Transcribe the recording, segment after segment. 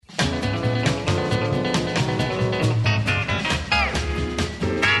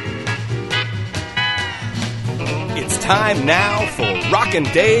time now for Rockin'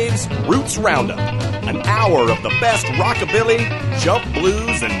 Dave's Roots Roundup, an hour of the best rockabilly, jump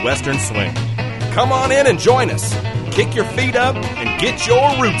blues, and western swing. Come on in and join us. Kick your feet up and get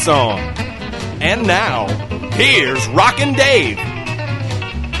your roots on. And now, here's Rockin' Dave.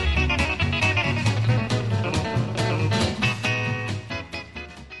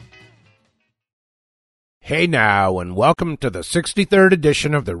 Hey now, and welcome to the 63rd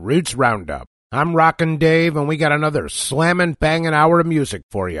edition of the Roots Roundup. I'm Rockin' Dave, and we got another slammin' bangin' hour of music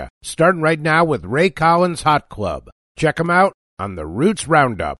for you, starting right now with Ray Collins' Hot Club. Check them out on the Roots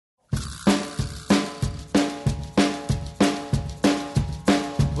Roundup.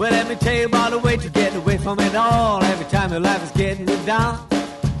 Well, let me tell you about a way to get away from it all every time your life is getting you down.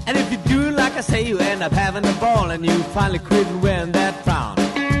 And if you do like I say, you end up having a ball and you finally quit wearing that frown.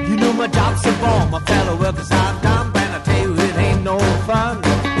 You know my job's a ball, my fellow workers are dumb, and I tell you it ain't no fun.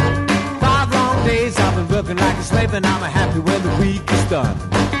 5 long days I've been working like a slave, and I'm happy when the week is done.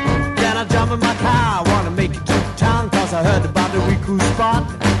 Then I jump in my car, I wanna make it to town, cause I heard about the Riku spot.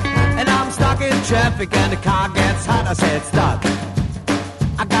 And I'm stuck in traffic and the car gets hot, I said stop.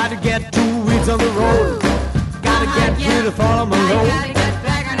 I gotta get 2 weeks on the road, gotta get rid of all of my load,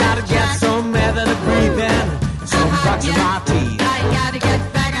 gotta get some air that I breathe in, some bucks in my teeth.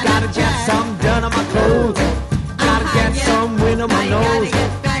 Gotta get some dirt on my clothes, gotta get some wind on my nose,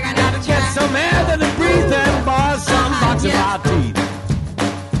 gotta get some air that I breathe in, boys, some bucks in my teeth.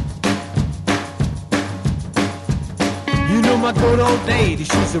 You know my good old lady,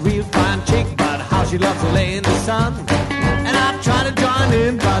 she's a real fine chick, but how she loves to lay in the sun. And I try to join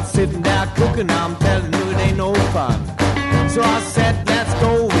in, but sitting there cooking, I'm telling you it ain't no fun. So I said, let's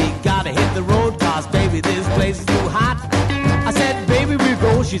go, we gotta hit the road, cause baby this place is too hot. I said, baby, we'll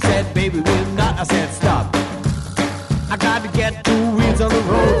go. She said, baby, we'll not. I said, stop. I got to get 2 wheels on the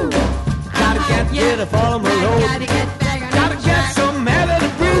road. Got to get rid of all of my load. Got to get some air to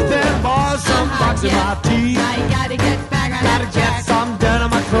breathe in, boys, some bucks in my teeth. Got to get some dirt on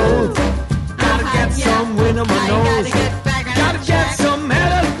my clothes. Got to get some wind on my nose. Got to get some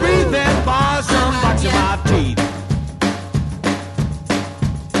air to breathe in, boys, some bucks in my teeth.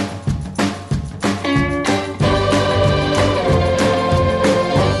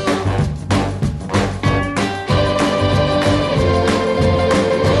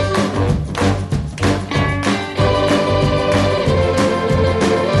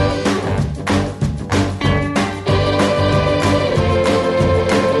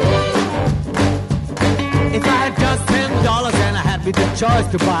 Choice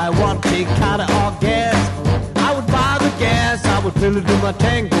to buy 1 big carton of gas. I would buy the gas, I would fill it in my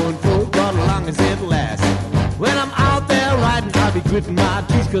tank, going full throttle long as it lasts. When I'm out there riding, I'll be gritting my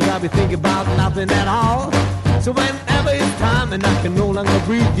teeth, cause I'll be thinking about nothing at all. So whenever it's time and I can no longer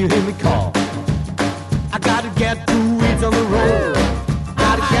breathe, you hear me call. I gotta get 2 weeks on the road,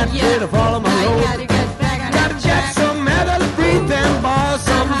 gotta get rid of all of my load, gotta get some air to breathe in, boys,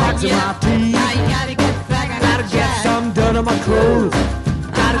 some bucks in my teeth. Gotta get some dirt on my clothes,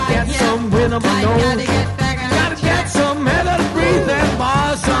 gotta get some wind on my nose, gotta get some air to breathe in,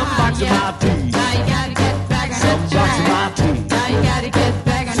 boys, some bucks in my teeth, some bucks in my teeth, some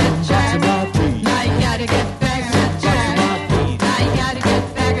bucks in my teeth, some bucks in my teeth.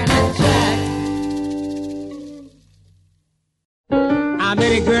 I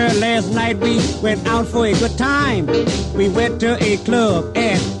met a girl last night, we went out for a good time. We went to a club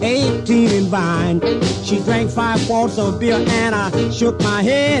at 18 and Vine. She drank 5 quarts of beer and I shook my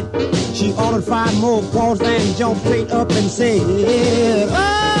head. She ordered 5 more quarts and jumped straight up and said, oh,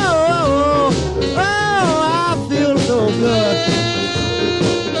 oh, oh, I feel so good.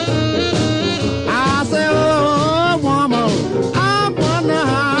 I said, oh, woman, I wonder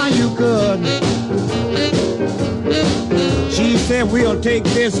how you could. She said, we'll take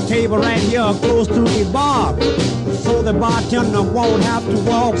this table right here close to the bar, so the bartender won't have to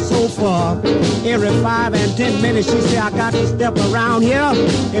walk so far. Every 5 and 10 minutes, she said, I got to step around here.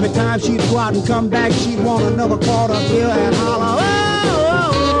 Every time she'd go out and come back, she'd want another quart of beer and holler, oh,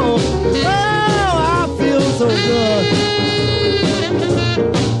 oh, oh, oh, I feel so good.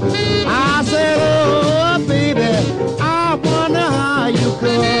 I said, oh, baby, I wonder how you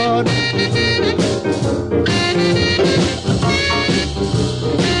could.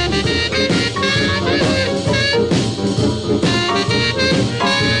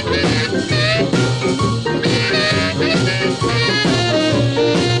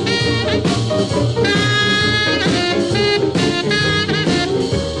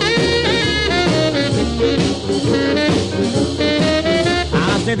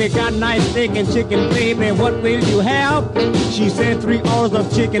 baby, got nice steak and chicken, baby, what will you have? She said 3 orders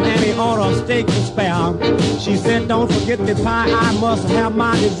of chicken and an order of steak and spare. She said, don't forget the pie, I must have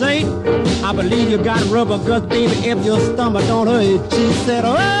my dessert. I believe you got rubber guts, baby, if your stomach don't hurt. She said,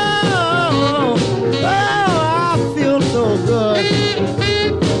 oh, I feel so good.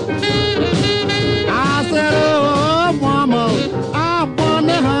 I said, oh, mama, I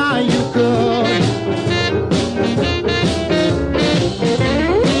wonder how you could.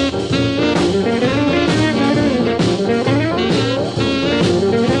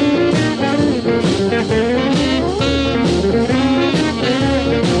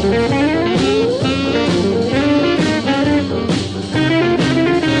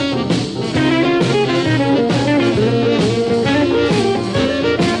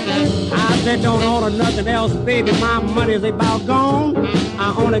 Don't order nothing else, baby, my money's about gone.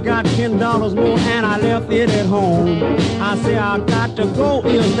 I only got $10 more and I left it at home. I said, I got to go,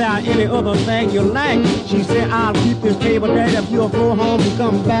 is there any other thing you like? She said, I'll keep this table there if you'll go home and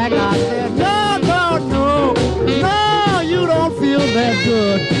come back. I said, no, you don't feel that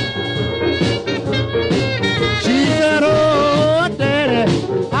good. She said, oh, daddy,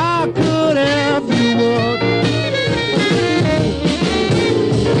 I could if you would.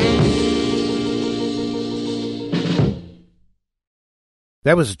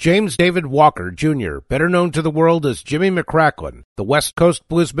 That was James David Walker, Jr., better known to the world as Jimmy McCracklin, the West Coast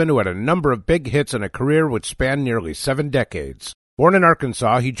bluesman who had a number of big hits and a career which spanned nearly 7 decades. Born in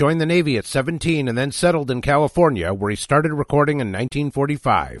Arkansas, he joined the Navy at 17 and then settled in California, where he started recording in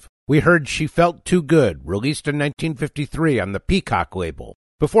 1945. We heard She Felt Too Good, released in 1953 on the Peacock label.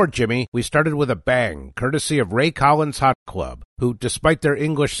 Before Jimmy, we started with a bang, courtesy of Ray Collins Hot Club, who, despite their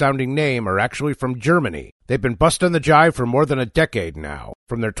English-sounding name, are actually from Germany. They've been busting the jive for more than a decade now.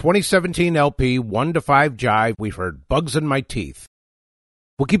 From their 2017 LP, 1 to 5 Jive, we've heard Bugs in My Teeth.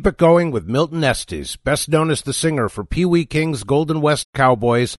 We'll keep it going with Milton Estes, best known as the singer for Pee Wee King's Golden West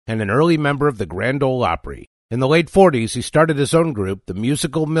Cowboys and an early member of the Grand Ole Opry. In the late 40s, he started his own group, the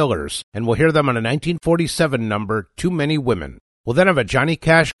Musical Millers, and we'll hear them on a 1947 number, Too Many Women. We'll then have a Johnny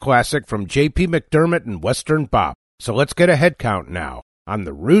Cash classic from J.P. McDermott and Western Bop. So let's get a head count now on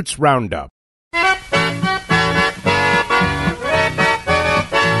the Roots Roundup.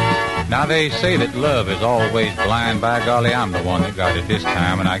 Now they say that love is always blind. By golly, I'm the one that got it this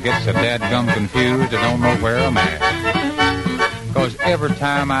time, and I get so dadgum confused I don't know where I'm at. 'Cause every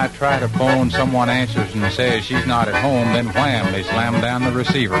time I try to phone, someone answers and says she's not at home, then wham, they slam down the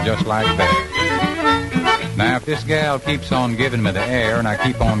receiver just like that. Now, if this gal keeps on giving me the air and I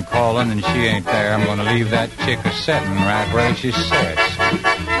keep on calling and she ain't there, I'm going to leave that chick a-setting right where she sits.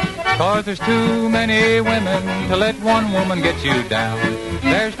 'Cause there's too many women to let one woman get you down.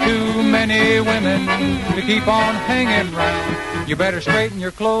 There's too many women to keep on hanging round. You better straighten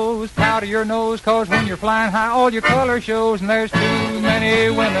your clothes, powder your nose, 'cause when you're flying high, all your color shows. And there's too many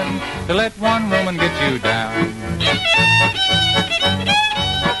women to let one woman get you down.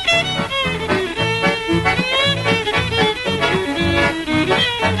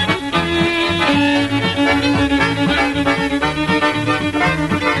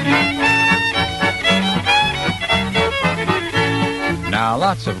 Now,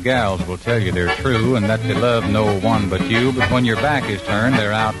 lots of gals will tell you they're true and that they love no one but you, but when your back is turned,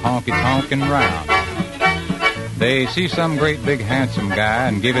 they're out honky-tonkin' round. They see some great big handsome guy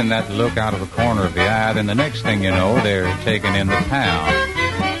and give him that look out of the corner of the eye, then the next thing you know, they're taken into town.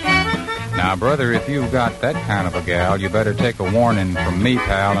 Now, brother, if you've got that kind of a gal, you better take a warning from me,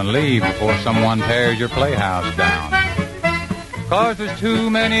 pal, and leave before someone tears your playhouse down. 'Cause there's too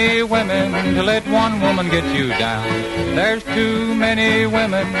many women to let one woman get you down. There's too many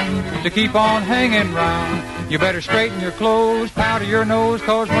women to keep on hanging round. You better straighten your clothes, powder your nose,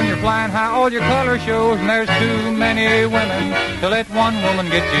 'cause when you're flying high, all your color shows. And there's too many women to let one woman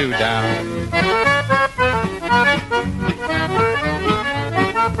get you down.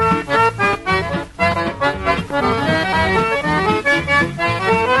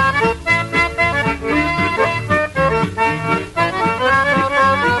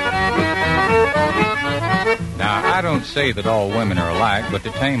 I don't say that all women are alike, but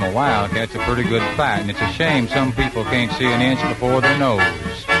to tame a wildcat's a pretty good fight, and it's a shame some people can't see an inch before their nose.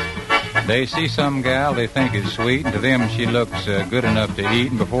 They see some gal they think is sweet, and to them she looks good enough to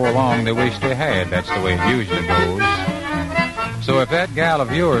eat, and before long they wish they had. That's the way it usually goes. So if that gal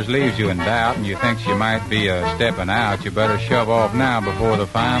of yours leaves you in doubt and you think she might be stepping out, you better shove off now before the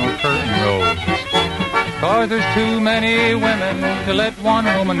final curtain rolls. 'Cause there's too many women to let one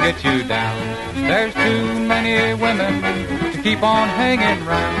woman get you down. There's too many women to keep on hanging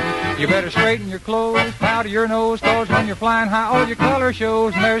round. You better straighten your clothes, powder your nose, 'cause when you're flying high, all your color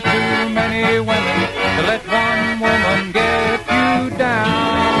shows, and there's too many women to let one woman get you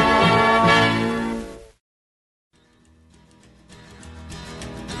down.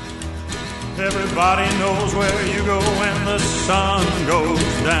 Everybody knows where you go when the sun goes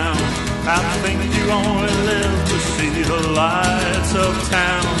down. I think you only live to see the lights of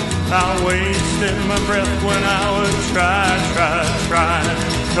town. I wasted my breath when I would try.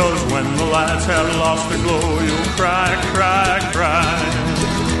 'Cause when the lights have lost their glow, you'll cry.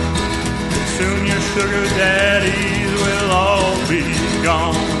 Soon your sugar daddies will all be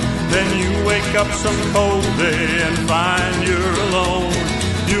gone. Then you wake up some cold day and find you're alone.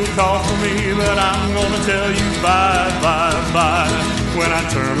 You'll call for me, but I'm gonna tell you bye. When I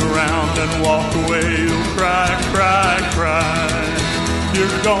turn around and walk away, you'll cry.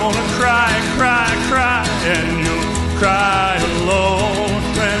 You're gonna cry, and you'll cry alone.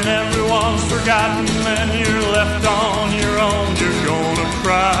 When everyone's forgotten and you're left on your own, you're gonna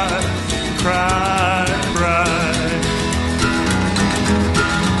cry.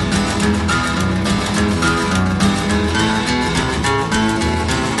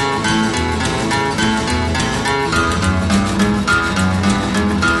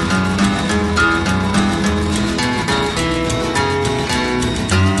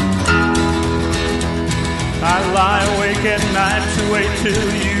 I lie awake at night to wait till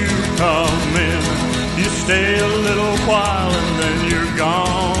you come in. You stay a little while and then you're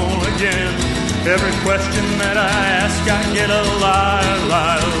gone again. Every question that I ask, I get a lie.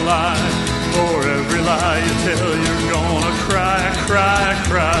 For every lie you tell, you're gonna cry.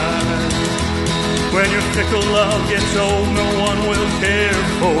 When your fickle love gets old, no one will care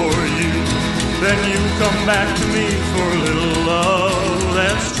for you. Then you come back to me for a little love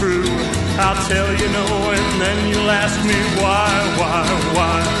that's true. I'll tell you no, and then you'll ask me why.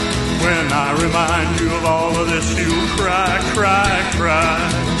 When I remind you of all of this, you'll cry.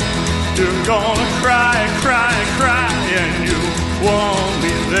 You're gonna cry, and you won't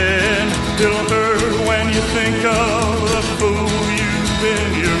be then. It'll hurt when you think of the fool you've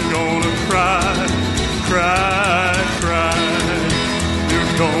been. You're gonna cry.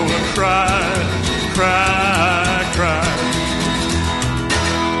 You're gonna cry.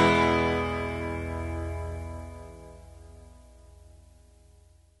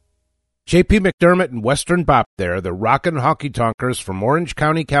 J.P. McDermott and Western Bop there, the rockin' honky-tonkers from Orange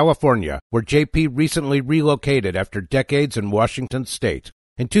County, California, where J.P. recently relocated after decades in Washington State.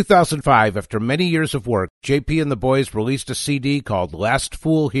 In 2005, after many years of work, J.P. and the boys released a CD called Last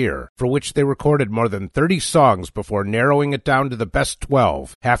Fool Here, for which they recorded more than 30 songs before narrowing it down to the best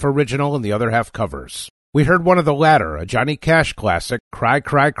 12, half original and the other half covers. We heard one of the latter, a Johnny Cash classic, Cry,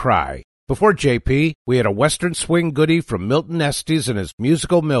 Cry, Cry. Before J.P., we had a Western swing goodie from Milton Estes and his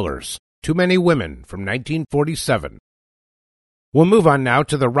Musical Millers, Too Many Women from 1947. We'll move on now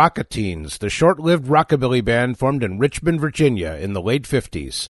to the Rockatines, the short-lived rockabilly band formed in Richmond, Virginia in the late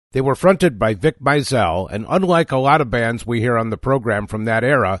 50s. They were fronted by Vic Mizell, and unlike a lot of bands we hear on the program from that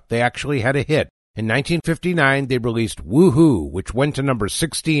era, they actually had a hit. In 1959, they released Woo-Hoo, which went to number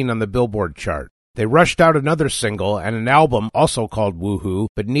 16 on the Billboard chart. They rushed out another single and an album also called Woo-Hoo,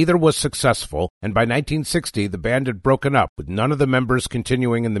 but neither was successful, and by 1960 the band had broken up, with none of the members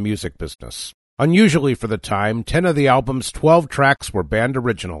continuing in the music business. Unusually for the time, 10 of the album's 12 tracks were band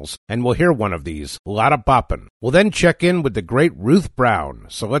originals, and we'll hear one of these, Lotta Boppin'. We'll then check in with the great Ruth Brown,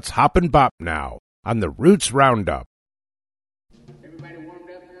 so let's hop and bop now on the Roots Roundup. Everybody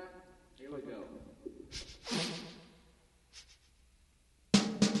warmed up now? Here we go.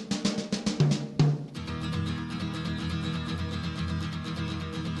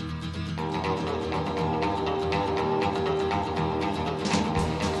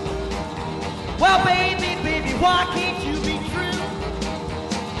 Well, baby, why can't you be true?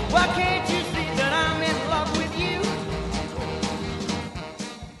 Why can't you see that I'm in love with you?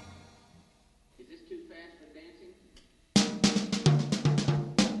 Is this too fast for dancing?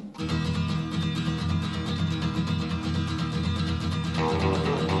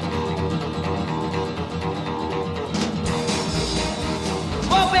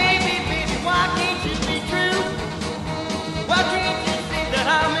 Well, baby, why can't you be true? Why can't you see that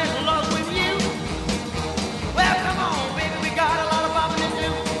I'm in love with you? Well, come on, baby, we got a lot of bopping to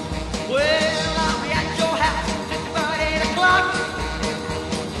do. Well, I'll be at your house just about 8 o'clock.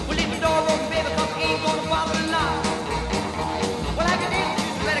 We'll leave the door open, baby, 'cause we ain't gonna bother tonight. Well, I can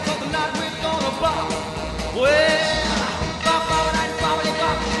introduce you ready, 'cause tonight we're gonna bop. Well, bop, bop, bop, bop, bop,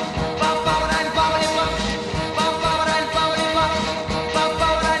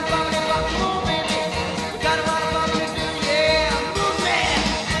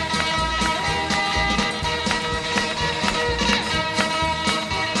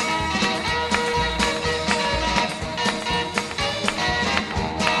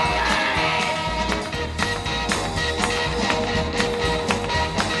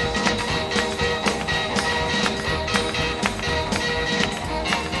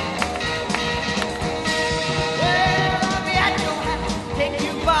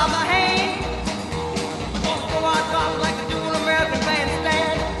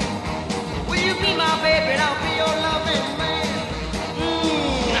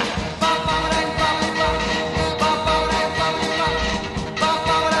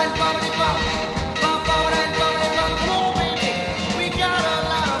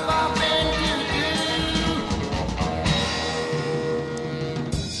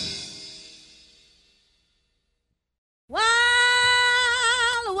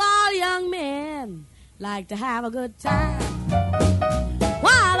 like to have a good time.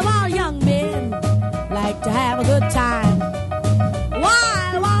 While all young men like to have a good time.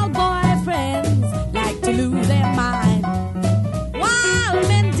 While all boyfriends like to lose their mind. While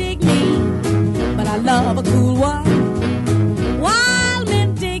men dig me, but I love a cool one. While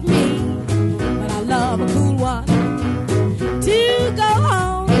men dig me, but I love a cool one. To go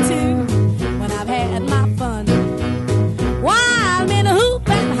home to when I've had my fun. While men hoop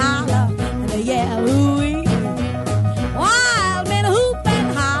and holler and they yell ooh-wee. While men hoop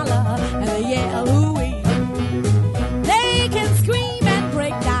and holler and they yell ooh-wee. They can scream and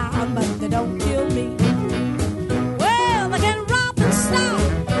break down, but they don't kill me. Well, they can romp and stop.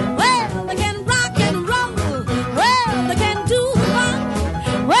 Well, they can rock and roll. Well, they can do the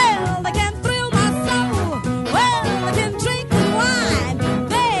fun. Well, they can thrill my soul. Well, they can drink and wine.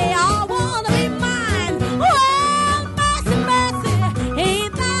 They all wanna be mine. Well, mercy, mercy,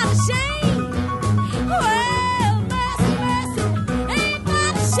 ain't that a shame? Well, mercy, mercy, ain't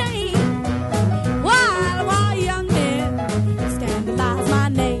that a shame? While young men scandalize my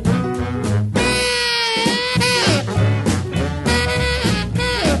name.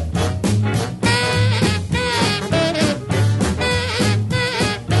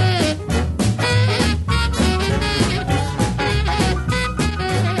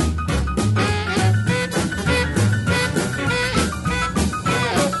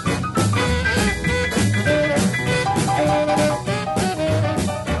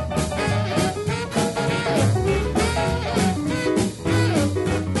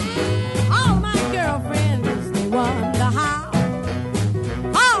 All of my girlfriends, they wonder how.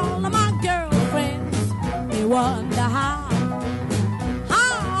 All of my girlfriends, they wonder how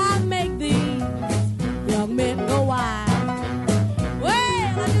I make these young men go wild.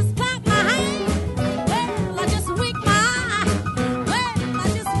 Well, I just clap my hands. Well, I just wink my eye. Well, I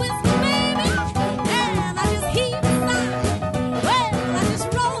just whisper, baby, and I just heave a sigh. Well, I just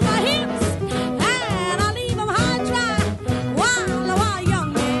roll my hips and I leave them high and dry. While young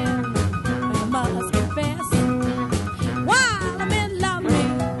men, I must confess. While the men love me,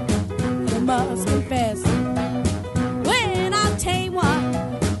 I must confess. When I tame one,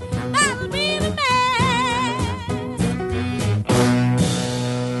 that'll be the man.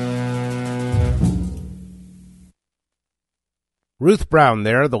 Ruth Brown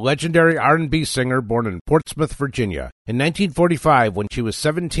there, the legendary R&B singer born in Portsmouth, Virginia. In 1945, when she was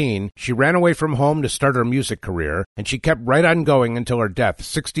 17, she ran away from home to start her music career, and she kept right on going until her death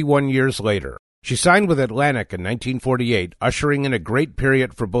 61 years later. She signed with Atlantic in 1948, ushering in a great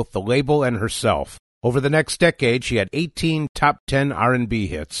period for both the label and herself. Over the next decade, she had 18 top 10 R&B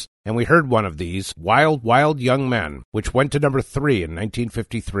hits, and we heard one of these, Wild, Wild Young Men, which went to number 3 in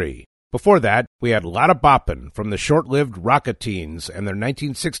 1953. Before that, we had Lotta Boppin' from the short-lived Rocketeens and their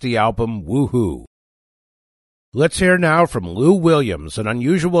 1960 album, Woohoo. Let's hear now from Lou Williams, an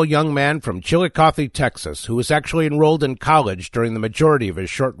unusual young man from Chillicothe, Texas, who was actually enrolled in college during the majority of his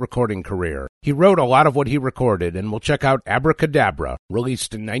short recording career. He wrote a lot of what he recorded, and we'll check out Abracadabra,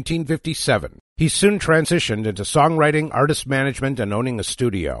 released in 1957. He soon transitioned into songwriting, artist management, and owning a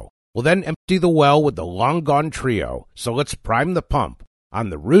studio. We'll then empty the well with the Long Gone Trio, so let's prime the pump on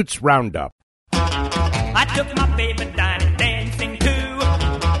the Roots Roundup. I took my baby dining dancing too.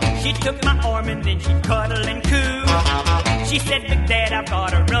 She took my arm and then she cuddled and coo. She said, Big Dad, I've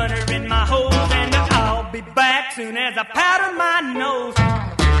got a runner in my hose, and I'll be back soon as I powder my nose.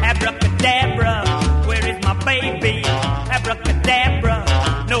 Abracadabra, where is my baby? Abracadabra,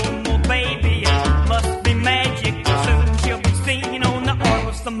 no more baby. Must be magic, soon she'll be singing on the arm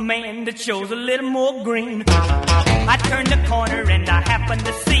of some man that shows a little more green. I turned the corner and I happened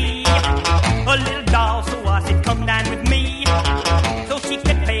to see a little doll, so I said, come dine with me. So she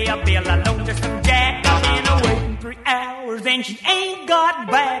could pay a bill, I loaned her some jack. I've been waiting 3 hours and she ain't got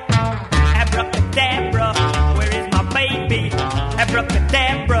back. Abracadabra, where is my baby?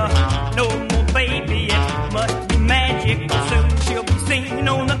 Abracadabra, no more baby. It must be magic, soon she'll be singing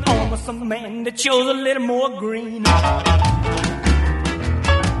on the arm of some man that shows a little more green.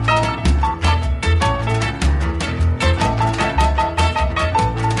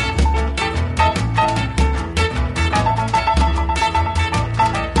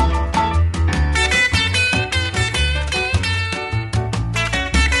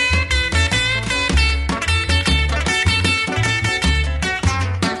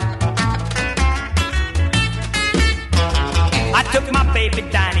 Baby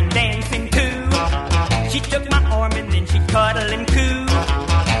dining, dancing too. She took my arm and then she cuddled and coo.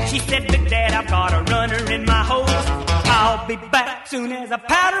 She said, Big Dad, I've got a runner in my hose. I'll be back soon as I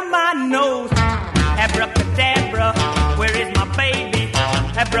powder my nose. Abracadabra, where is my baby?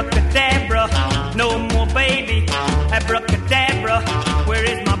 Abracadabra, no more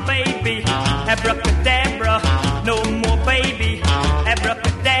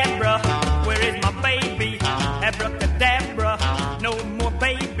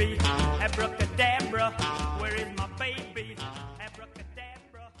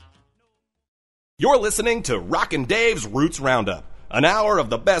You're listening to Rockin' Dave's Roots Roundup, an hour of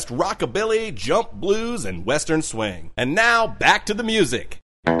the best rockabilly, jump blues, and western swing. And now, back to the music.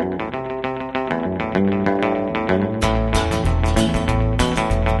 Well,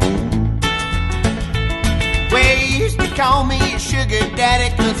 you used to call me a sugar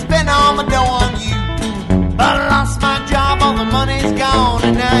daddy, could spend all my dough on you. But I lost my job, all the money's gone,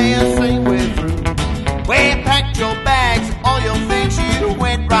 and now you sing we're through. Well, you packed your bags, all your things, you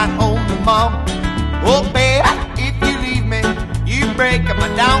went right home to mom. Oh, babe, if you leave me, you break up my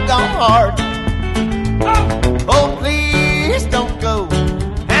doggone heart. Oh, please don't go,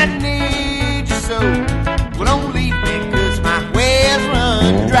 I need you so. Well, don't leave me, 'cause my wells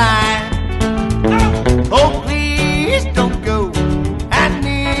run dry. Oh, please don't go, I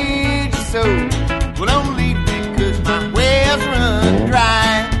need you so. Well, don't leave me, 'cause my wells run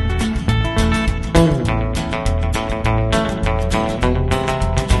dry.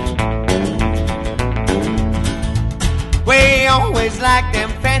 We always like them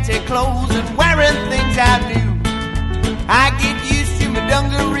fancy clothes and wearing things I do. I get used to my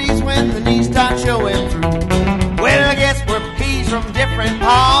dungarees when the knees start showing through. Well, I guess we're peas from different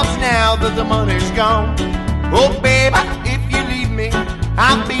paws now that the money's gone. Oh, babe, if you leave me,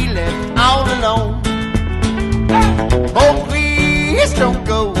 I'll be left all alone. Oh, please don't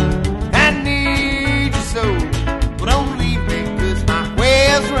go, I need you so. Well, don't leave me, 'cause my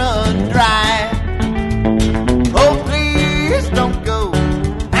wells run dry. Oh, please don't go,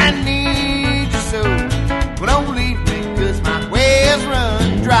 I need you so. Well, don't leave me, 'cause my wells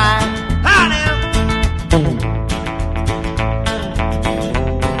run dry. Hi now.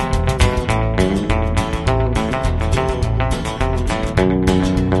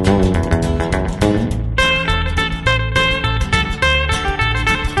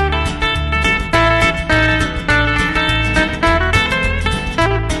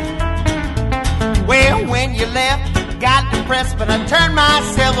 Well, when you left, got depressed, but I turned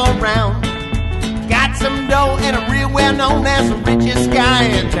myself around. Got some dough and I'm real well known as the richest guy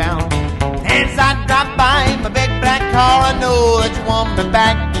in town. As I drop by in my big black car, I know that you want me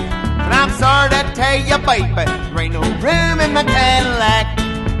back. And I'm sorry to tell you, baby, there ain't no room in my Cadillac.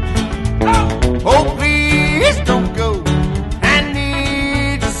 Oh, please don't go, I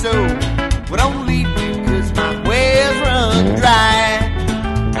need you so. Well, don't leave me, 'cause my wells run dry.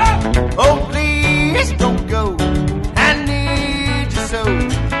 Oh, please don't go, I need you so.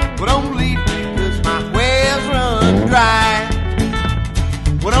 Well, don't leave me, 'cause my wells run dry.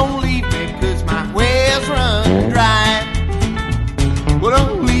 Well, don't leave me, 'cause my wells run dry. Well,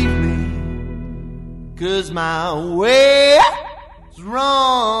 don't leave me, 'cause my wells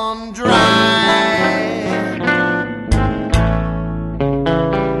run dry.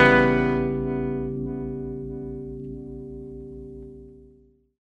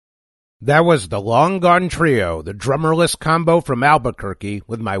 That was the Long Gone Trio, the drummerless combo from Albuquerque,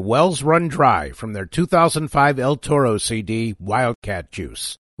 with My Wells Run Dry from their 2005 El Toro CD, Wildcat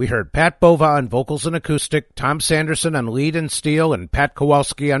Juice. We heard Pat Bova on vocals and acoustic, Tom Sanderson on lead and steel, and Pat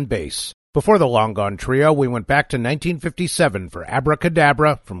Kowalski on bass. Before the Long Gone Trio, we went back to 1957 for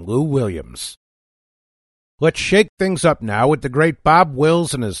Abracadabra from Lou Williams. Let's shake things up now with the great Bob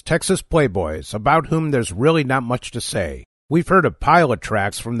Wills and his Texas Playboys, about whom there's really not much to say. We've heard a pile of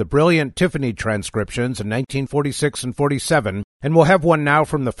tracks from the brilliant Tiffany transcriptions in 1946 and 47, and we'll have one now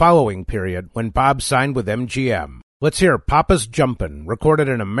from the following period when Bob signed with MGM. Let's hear Papa's Jumpin', recorded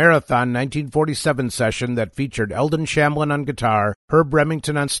in a marathon 1947 session that featured Eldon Shamblin on guitar, Herb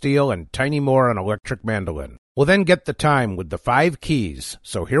Remington on steel, and Tiny Moore on electric mandolin. We'll then get the time with the 5 keys,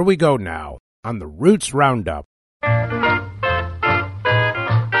 so here we go now on the Roots Roundup.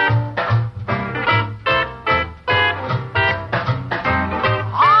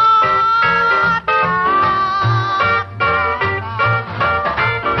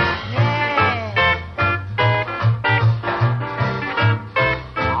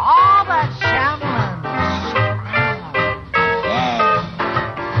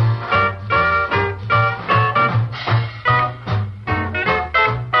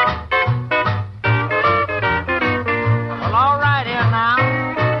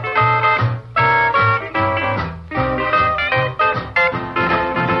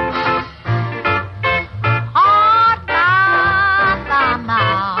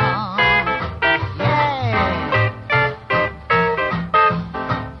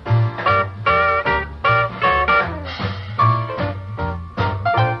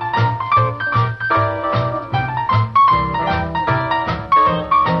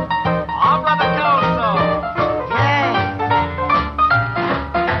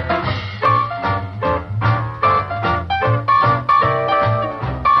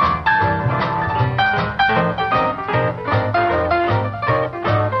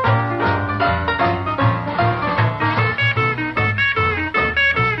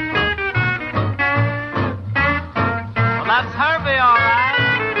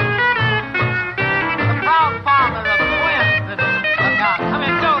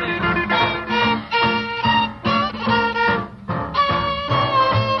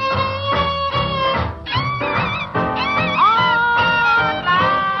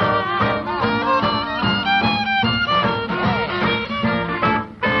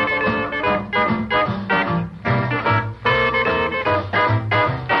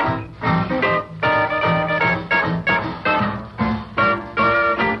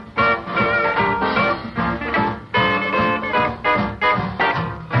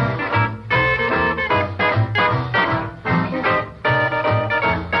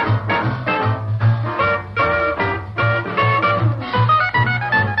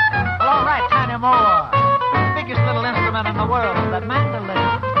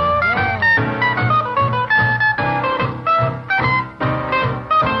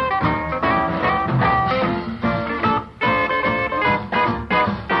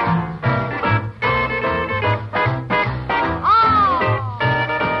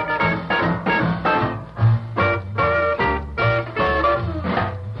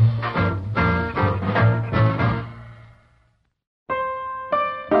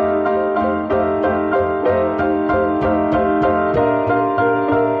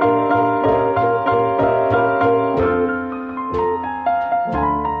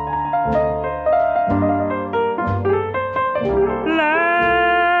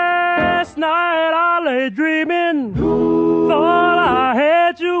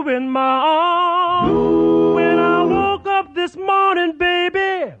 you in my arms. When I woke up this morning,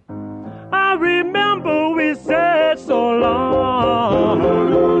 baby, I remember we said so long.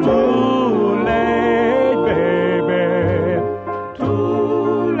 Too late, baby.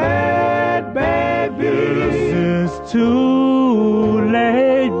 Too late, baby. This is too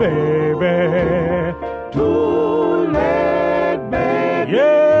late, baby. Too late, baby.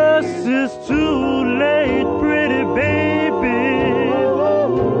 Yes, it's too late, pretty baby.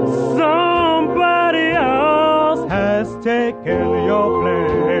 Somebody else has taken your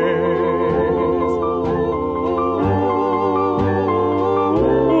place.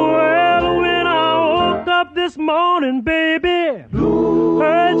 Well, when I woke up this morning, baby,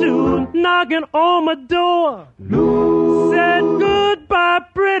 heard you knocking on my door. Said goodbye,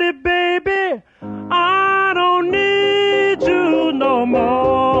 pretty baby. I don't need you no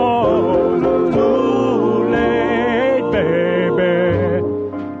more. Too late, baby.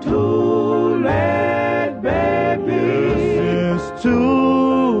 Too late, baby. This is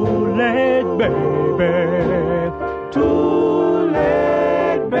too late, baby. Too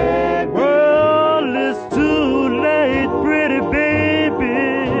late, baby. Well, it's too late, pretty baby.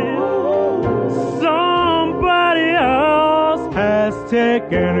 Somebody else has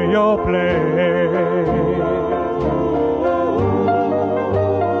taken your place.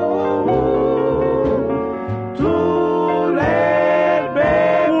 Too late,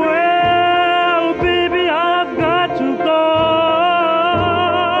 baby. Well, baby, I've got to go.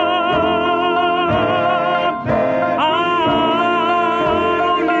 I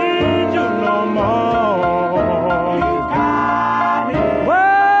don't need you no more.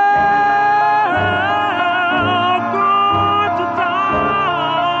 Well, going to town.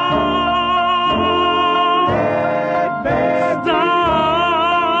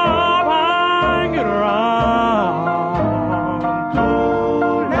 Stop hanging around.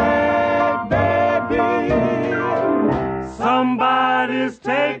 Too late, baby. Somebody's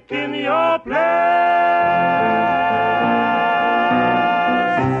taking your place.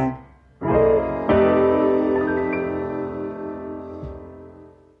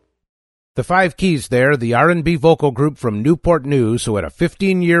 The Five Keys there, the R&B vocal group from Newport News who had a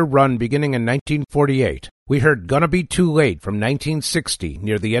 15-year run beginning in 1948. We heard Gonna Be Too Late from 1960,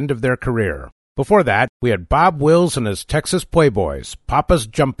 near the end of their career. Before that, we had Bob Wills and his Texas Playboys, Papa's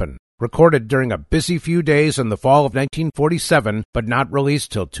Jumpin', recorded during a busy few days in the fall of 1947, but not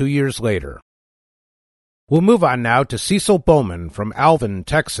released till 2 years later. We'll move on now to Cecil Bowman from Alvin,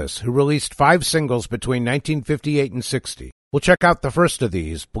 Texas, who released 5 singles between 1958 and 60. We'll check out the first of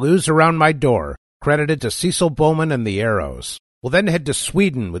these, Blues Around My Door, credited to Cecil Bowman and the Arrows. We'll then head to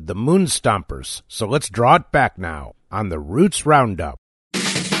Sweden with the Moonstompers, so let's draw it back now on the Roots Roundup.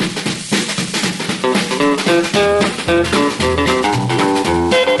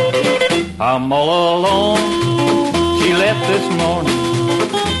 I'm all alone, she left this morning.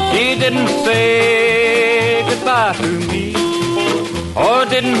 She didn't say goodbye to me, or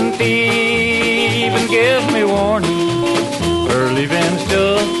didn't even give me warning. Her leaving's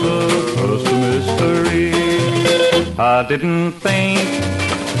just a mystery. I didn't think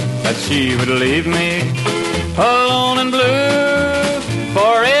that she would leave me alone and blue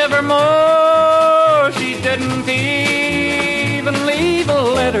forevermore. She didn't even leave a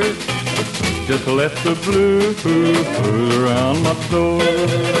letter, just left the blues around my door.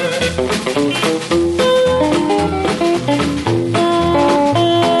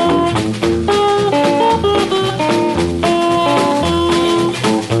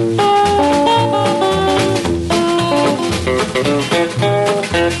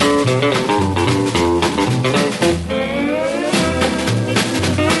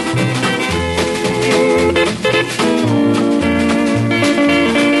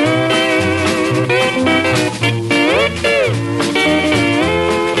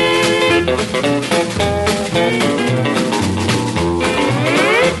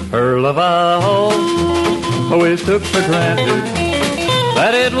 Always took for granted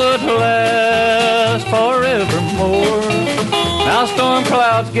that it would last forevermore. Now storm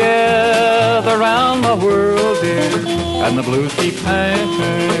clouds gather round my world, dear, and the blues keep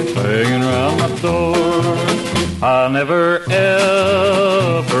hanging round my door. I never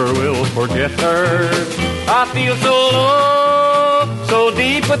ever will forget her. I feel so low, so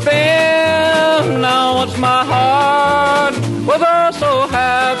deep within. Now once my heart was all so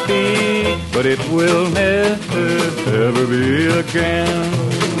happy, but it will never be again.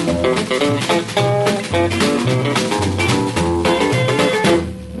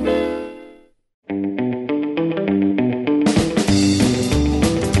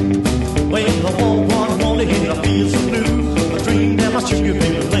 When I want one, I feel so blue. I dreamed that my sugar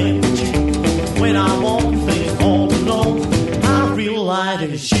baby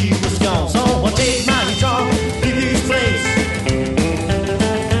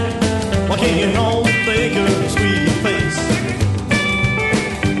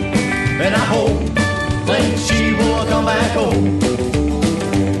And I hope when she will come back home.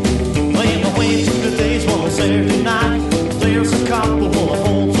 When I went to the days on Saturday night, there's a couple of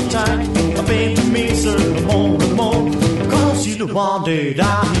holes so tight. I been to miss her more and more, cause you the one that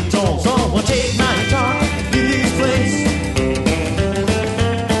I hit on. So I take my guitar to this place.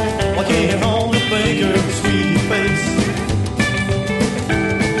 Why can't only think her sweet face?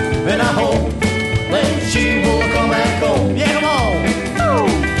 And I hope when she will come back home. Yeah, come on.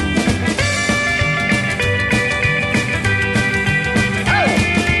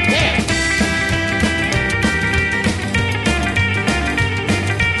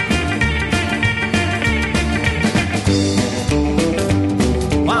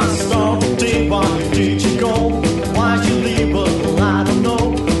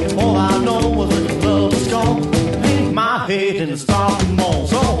 And the start to moan.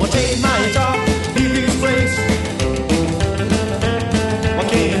 So I take my guitar, leave this place. I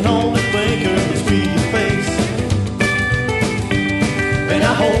can't only think of the sweet face. And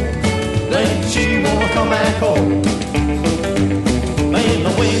I hope that she won't come back home. And I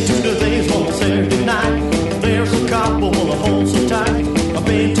went to the days on Saturday night. There's a couple of holes so tight. I've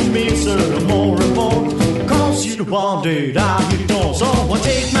been to miss her more and more, cause you the one that I hit on. So I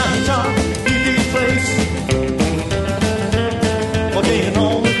take my guitar, leave this place. Can't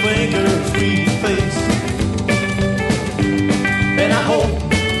only think her sweet face. And I hope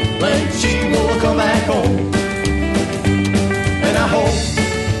that she will come back home. And I hope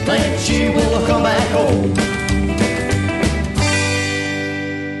that she will come back home.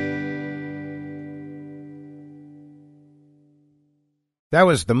 That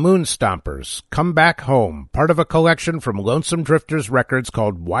was the Moonstompers, Come Back Home, part of a collection from Lonesome Drifters Records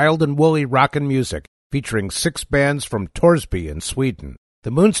called Wild and Woolly Rockin' Music, featuring 6 bands from Torsby in Sweden. The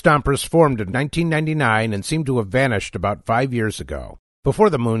Moonstompers formed in 1999 and seem to have vanished about 5 years ago.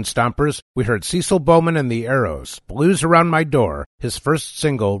 Before the Moonstompers, we heard Cecil Bowman and the Arrows, Blues Around My Door, his first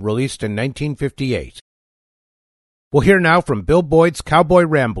single released in 1958. We'll hear now from Bill Boyd's Cowboy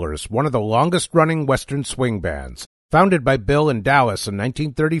Ramblers, one of the longest-running Western swing bands. Founded by Bill in Dallas in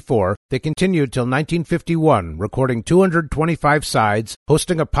 1934, they continued till 1951, recording 225 sides,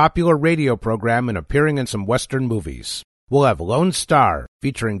 hosting a popular radio program, and appearing in some Western movies. We'll have Lone Star,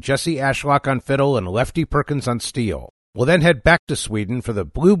 featuring Jesse Ashlock on fiddle and Lefty Perkins on steel. We'll then head back to Sweden for the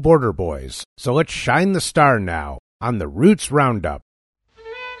Blue Border Boys. So let's shine the star now on the Roots Roundup.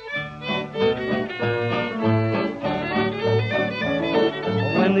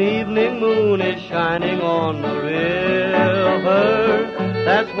 When the evening moon is shining on the river,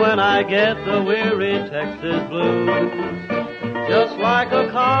 that's when I get the weary Texas blues. Just like a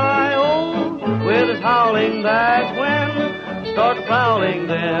coyote with his howling, that's when I start prowling,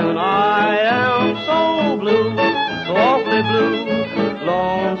 then I am so blue, so awfully blue.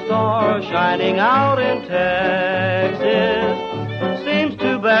 Lone Star shining out in Texas seems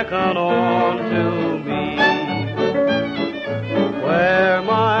to beckon on to me. Where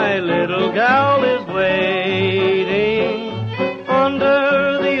my little gal is waiting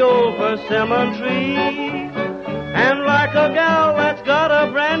under the old persimmon tree. And like a gal that's got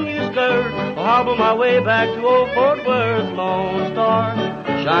a brand new skirt, I'll hobble my way back to old Fort Worth. Lone Star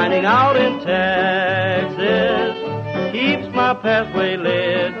shining out in Texas keeps my pathway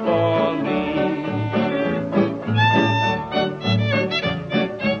lit for me.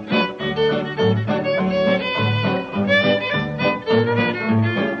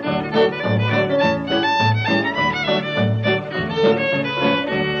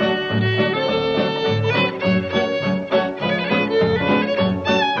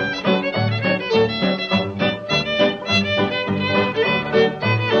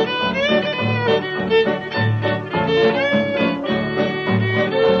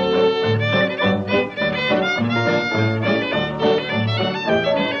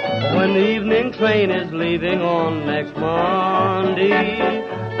 Train is leaving on next Monday.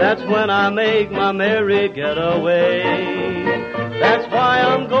 That's when I make my merry getaway. That's why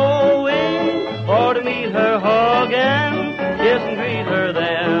I'm going for to meet her, hug and kiss and greet her.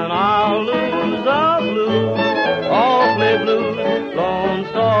 Then I'll lose the blues, awfully blue. Lone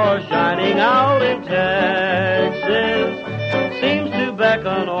Star shining out in Texas seems to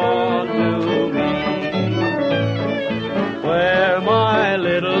beckon on to me. Where my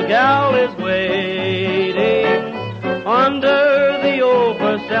little gal is waiting under the old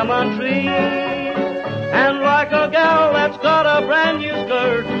persimmon tree. And like a gal that's got a brand new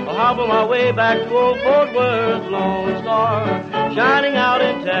skirt, I'll hobble my way back to old Fort Worth. Lone Star shining out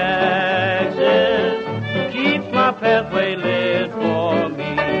in Texas keeps my pathway lit for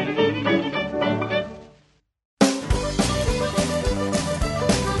me.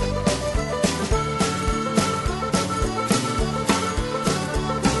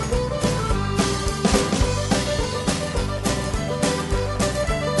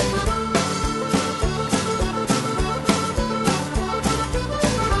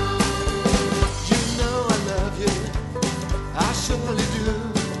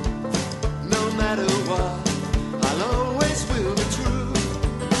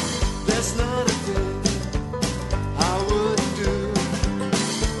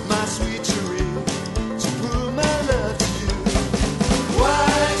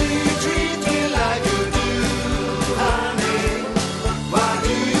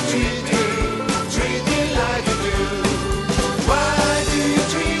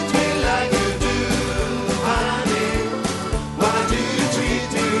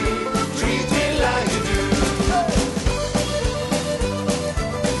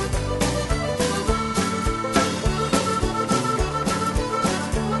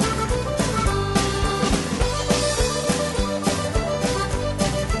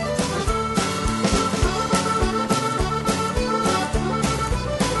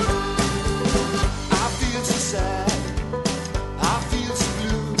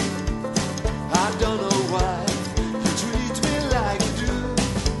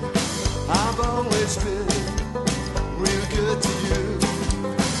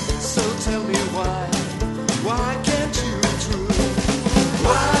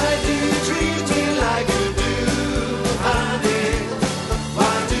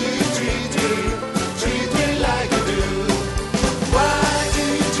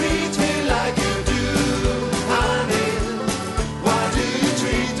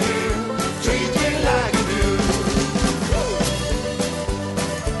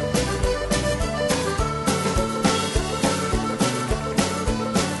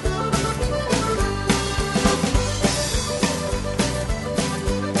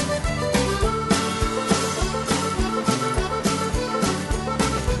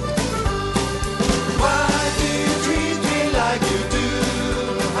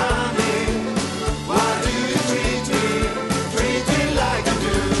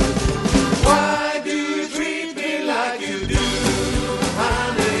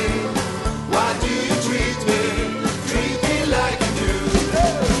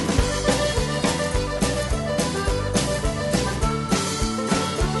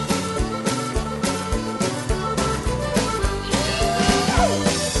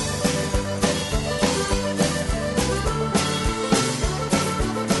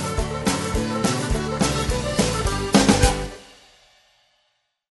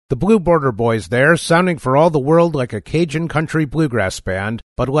 The Blue Border Boys there, sounding for all the world like a Cajun country bluegrass band,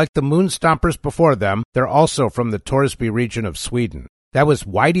 but like the Moonstompers before them, they're also from the Torsby region of Sweden. That was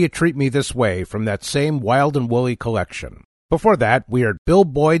Why Do You Treat Me This Way from that same Wild and Woolly collection. Before that, we heard Bill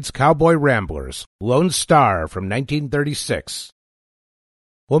Boyd's Cowboy Ramblers, Lone Star from 1936.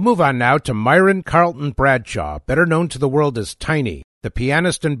 We'll move on now to Myron Carlton Bradshaw, better known to the world as Tiny, the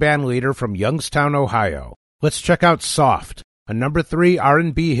pianist and bandleader from Youngstown, Ohio. Let's check out Soft, a number 3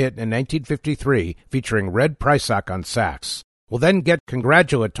 R&B hit in 1953 featuring Red Prysock on sax. We'll then get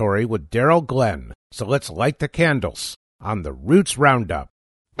congratulatory with Daryl Glenn, so let's light the candles on the Roots Roundup.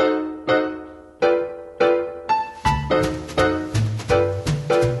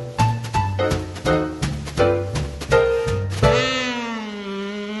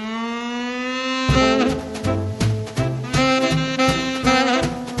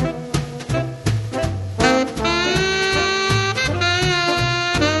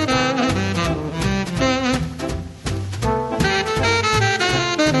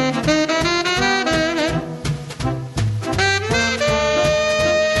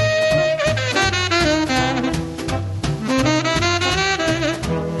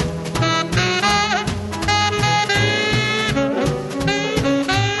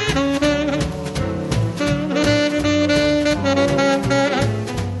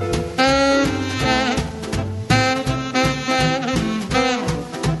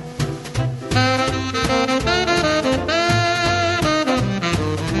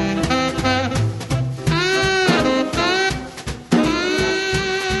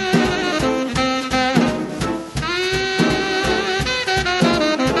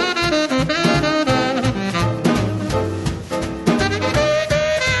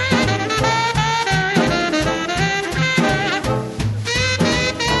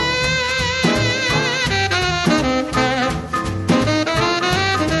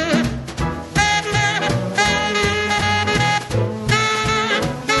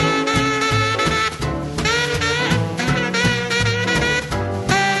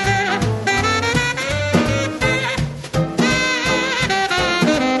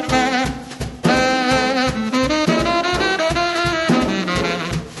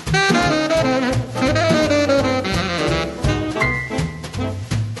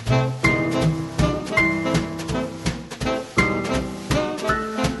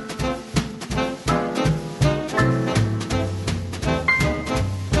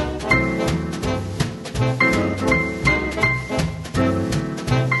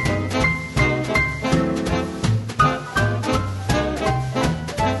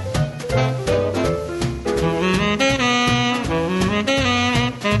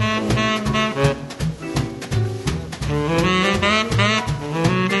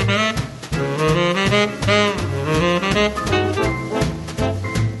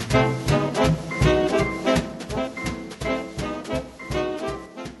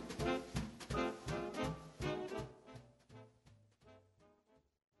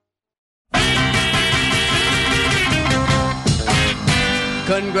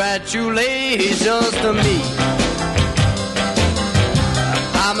 Congratulations to me.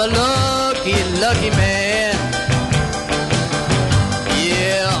 I'm a lucky, lucky man.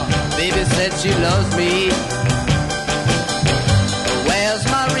 Yeah, baby said she loves me. Wears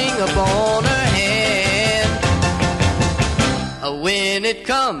my ring upon her hand. When it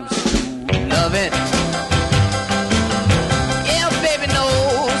comes to loving, yeah, baby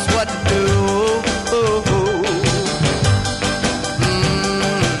knows what to do.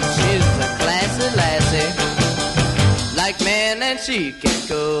 Man, and she can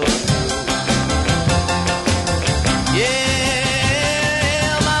cook.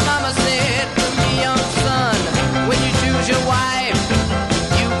 Yeah, my mama said to me, young son, when you choose your wife,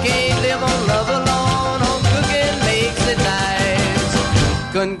 you can't live on love alone. Home cooking makes it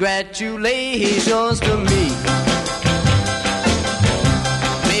nice. Congratulations to me.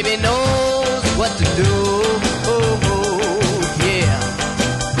 Baby knows what to do. Yeah,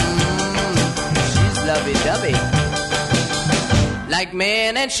 she's lovey-dovey. Like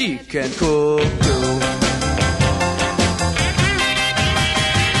man, and she can cook too.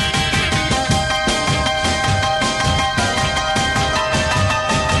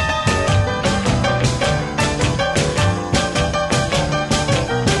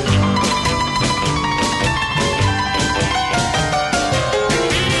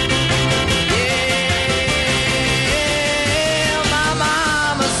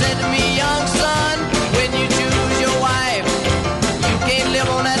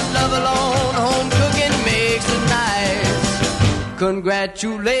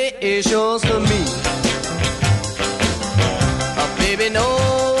 Congratulations to me. A baby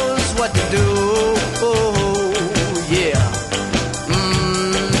knows what to do. Oh, yeah.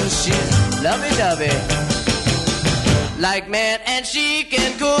 She's lovey-dovey, like man, and she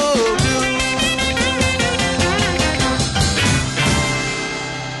can cook too.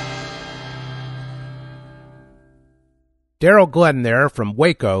 Daryl Glenn there from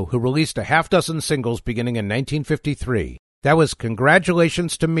Waco, who released a half dozen singles beginning in 1953. That was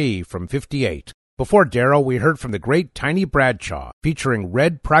Congratulations to Me from 58. Before Daryl, we heard from the great Tiny Bradshaw, featuring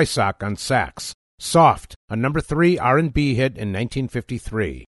Red Prysock on sax. Soft, a number 3 R&B hit in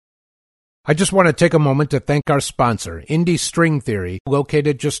 1953. I just want to take a moment to thank our sponsor, Indie String Theory,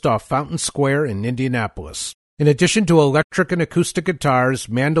 located just off Fountain Square in Indianapolis. In addition to electric and acoustic guitars,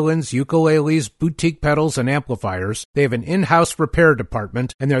 mandolins, ukuleles, boutique pedals, and amplifiers, they have an in-house repair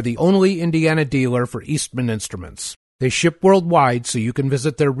department, and they're the only Indiana dealer for Eastman Instruments. They ship worldwide, so you can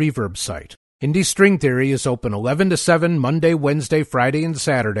visit their Reverb site. Indie String Theory is open 11 to 7 Monday, Wednesday, Friday, and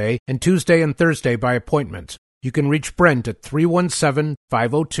Saturday, and Tuesday and Thursday by appointment. You can reach Brent at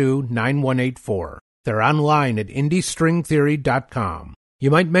 317-502-9184. They're online at indiestringtheory.com. You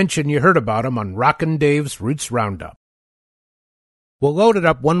might mention you heard about them on Rockin' Dave's Roots Roundup. We'll load it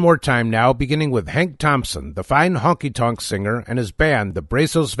up one more time now, beginning with Hank Thompson, the fine honky-tonk singer, and his band, the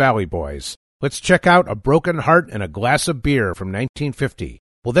Brazos Valley Boys. Let's check out A Broken Heart and a Glass of Beer from 1950.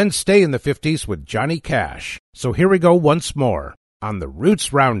 We'll then stay in the 50s with Johnny Cash. So here we go once more on the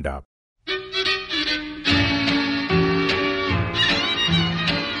Roots Roundup. A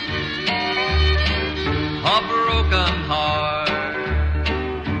broken heart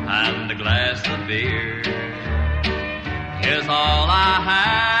and a glass of beer is all I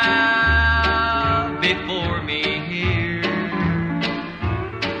have before me here.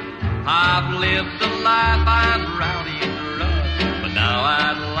 I've lived a life I've rowdy and rough, but now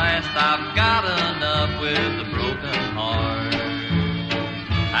at last I've got enough with a broken heart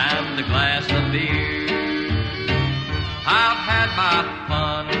and a glass of beer. I've had my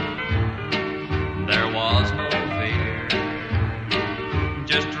fun, there was no fear,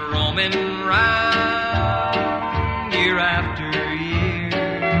 just roaming round year after year.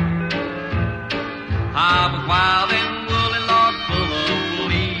 I was wild and woolly, Lord, full of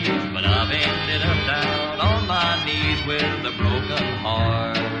fleas, but I've ended up down on my knees with a broken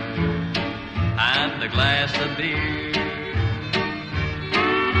heart and a glass of beer.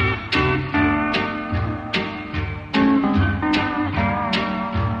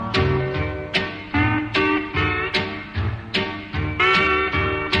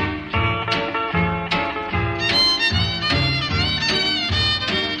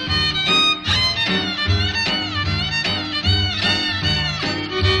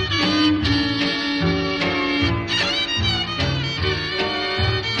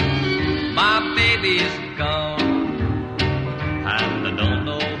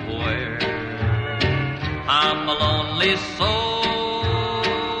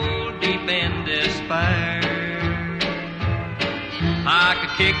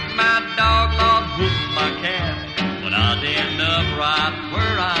 Kick my dog, Lord, whoop my cat, but I'd end up right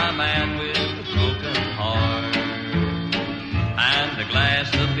where I'm at with a broken heart and a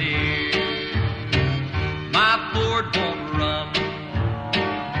glass of beer. My Ford won't run,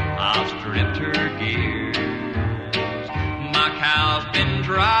 I've stripped her gears. My cow's been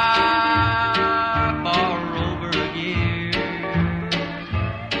dry for over a year.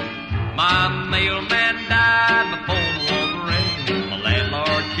 My mailman died, my phone won't ring. My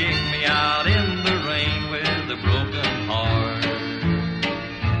landlord kicked me out in the rain with a broken heart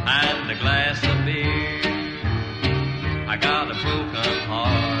and a glass of beer. I got a broken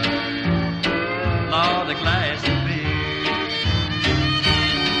heart, Lord, a glass of beer.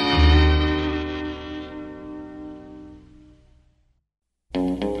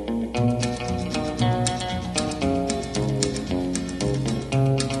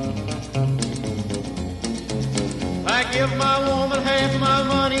 I give my woman half my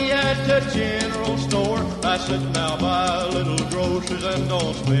money at the general store. I said, now buy little groceries and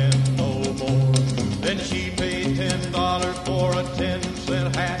don't spend no more. Then she paid $10 for a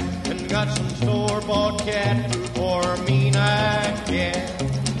 10-cent hat and got some store-bought cat food for a mean-eyed cat.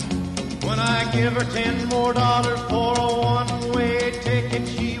 When I give her $10 more for a one-way ticket,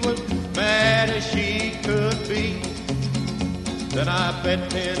 she was mad as she could be. Then I bet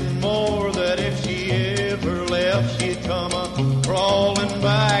 10 more that if she ever left, she'd come crawling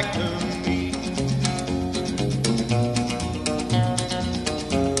back to me.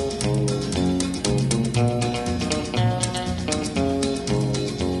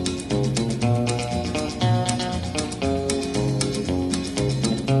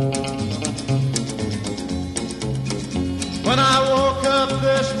 When I woke up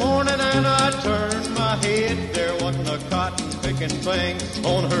this morning, when I turned my head, there wasn't a cotton-picking thing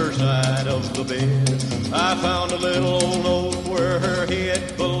on her side of the bed. I found a little old note where her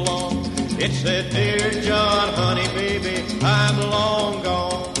head belonged. It said, "Dear John, honey, baby, I'm long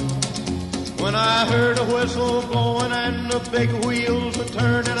gone." When I heard a whistle blowing and the big wheels were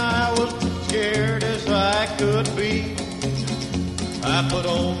turning, I was scared as I could be. I put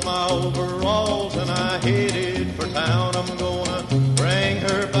on my overalls and I headed for town. I'm gonna bring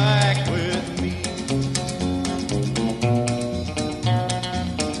her back with me.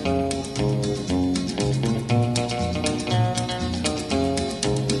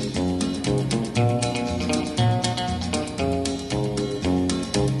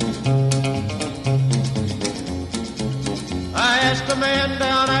 I asked the man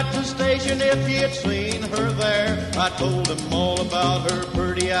down at the station if he had seen her there. I told him all about her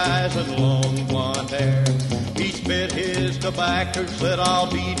pretty eyes and long blonde hair. He spit his tobacco, said,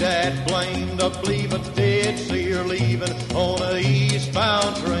 "I'll be that blamed. I believe I did see her leaving on a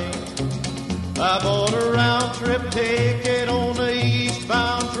eastbound train." I bought a round-trip ticket on the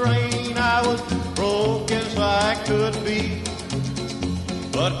eastbound train. I was broke as I could be.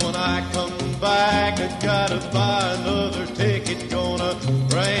 But when I come back, I gotta buy another ticket. Gonna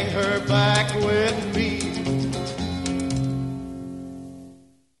bring her back with me.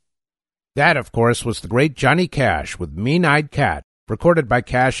 That, of course, was the great Johnny Cash with Mean-Eyed Cat, recorded by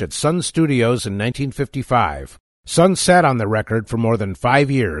Cash at Sun Studios in 1955. Sun sat on the record for more than 5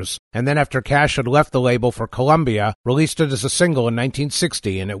 years, and then after Cash had left the label for Columbia, released it as a single in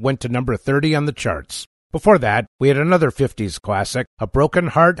 1960, and it went to number 30 on the charts. Before that, we had another 50s classic, A Broken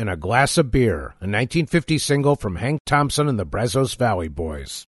Heart and a Glass of Beer, a 1950 single from Hank Thompson and the Brazos Valley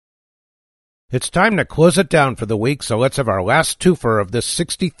Boys. It's time to close it down for the week, so let's have our last twofer of this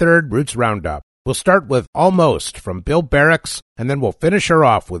 63rd Roots Roundup. We'll start with Almost from Bill Barracks, and then we'll finish her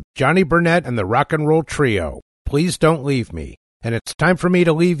off with Johnny Burnett and the Rock and Roll Trio, Please Don't Leave Me. And it's time for me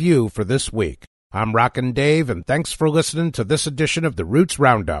to leave you for this week. I'm Rockin' Dave, and thanks for listening to this edition of the Roots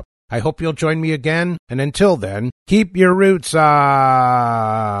Roundup. I hope you'll join me again, and until then, keep your roots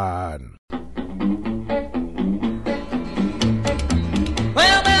on!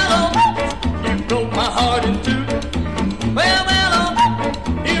 Broke my heart in two. Well,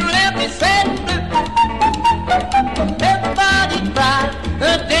 you left me sad and blue. Everybody cried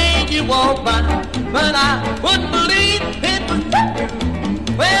the day you walked by, but I wouldn't believe it was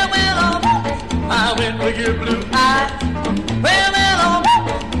true. Well, I went for your blue eyes. Well,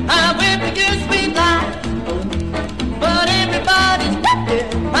 I went for your sweet lies. But everybody's dead.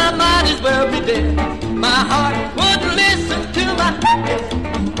 I might as well be dead. My heart wouldn't listen to my head.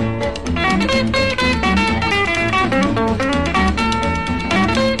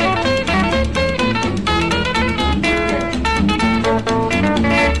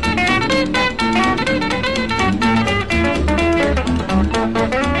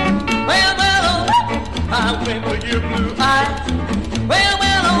 I went for your blue eyes. Well,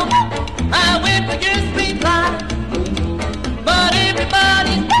 I went for your sweet lies. But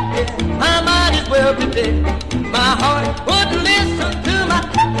everybody's dead. I might as well be dead. My heart wouldn't listen to my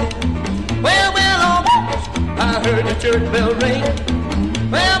head. Well, I heard the church bell ring.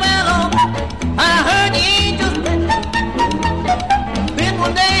 Well, I heard the angels sing. Then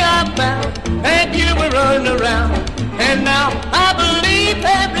one day I found that you were running around, and now I believe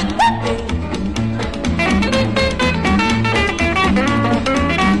everything.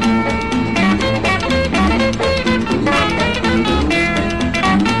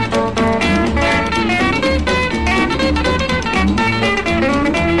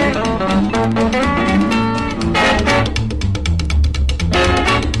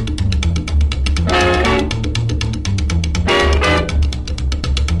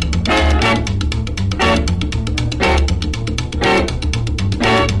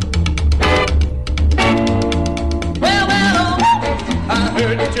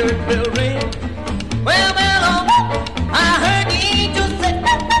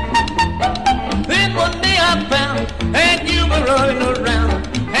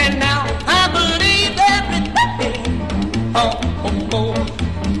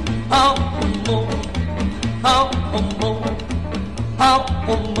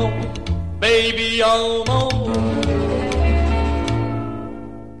 Baby, almost.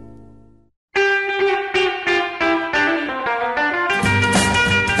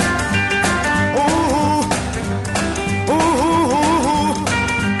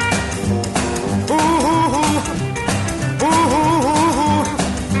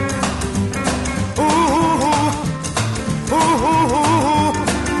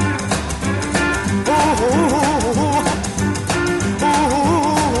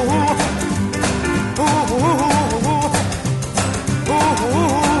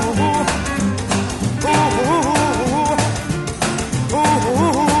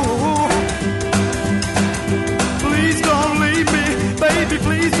 Baby,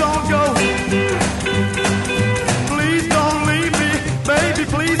 please don't go. Please don't leave me. Baby,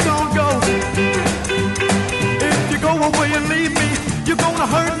 please don't go. If you go away and leave me, you're gonna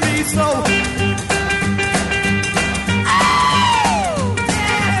hurt me so.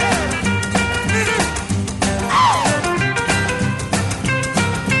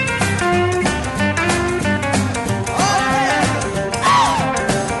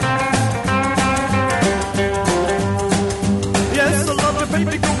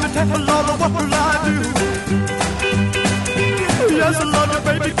 What will I do? Yes, I love you,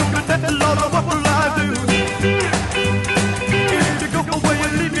 baby. Gonna tell you, Lord, what will I do? If you go away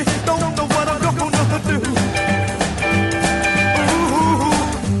and leave me, don't know what I'm gonna do.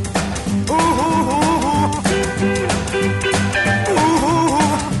 Ooh, ooh, ooh,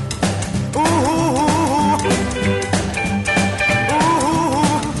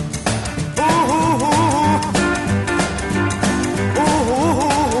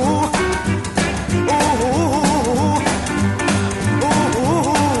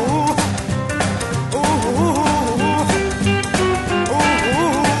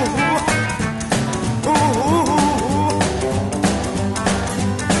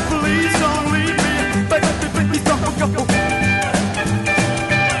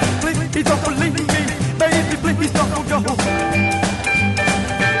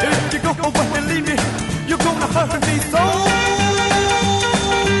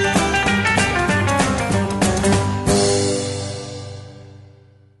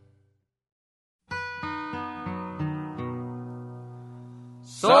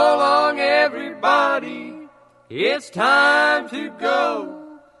 So long, everybody, it's time to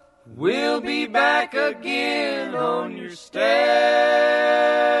go. We'll be back again on your stereo.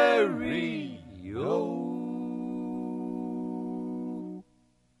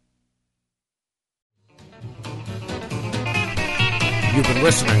 You've been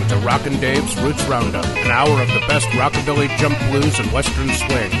listening to Rockin' Dave's Roots Roundup, an hour of the best rockabilly, jump blues, and western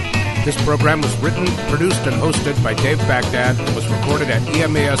swing. This program was written, produced, and hosted by Dave Baghdad and was recorded at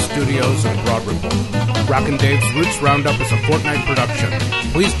EMAS Studios in Broad Ripple. Rockin' Dave's Roots Roundup is a fortnight production.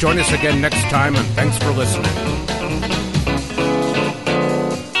 Please join us again next time, and thanks for listening.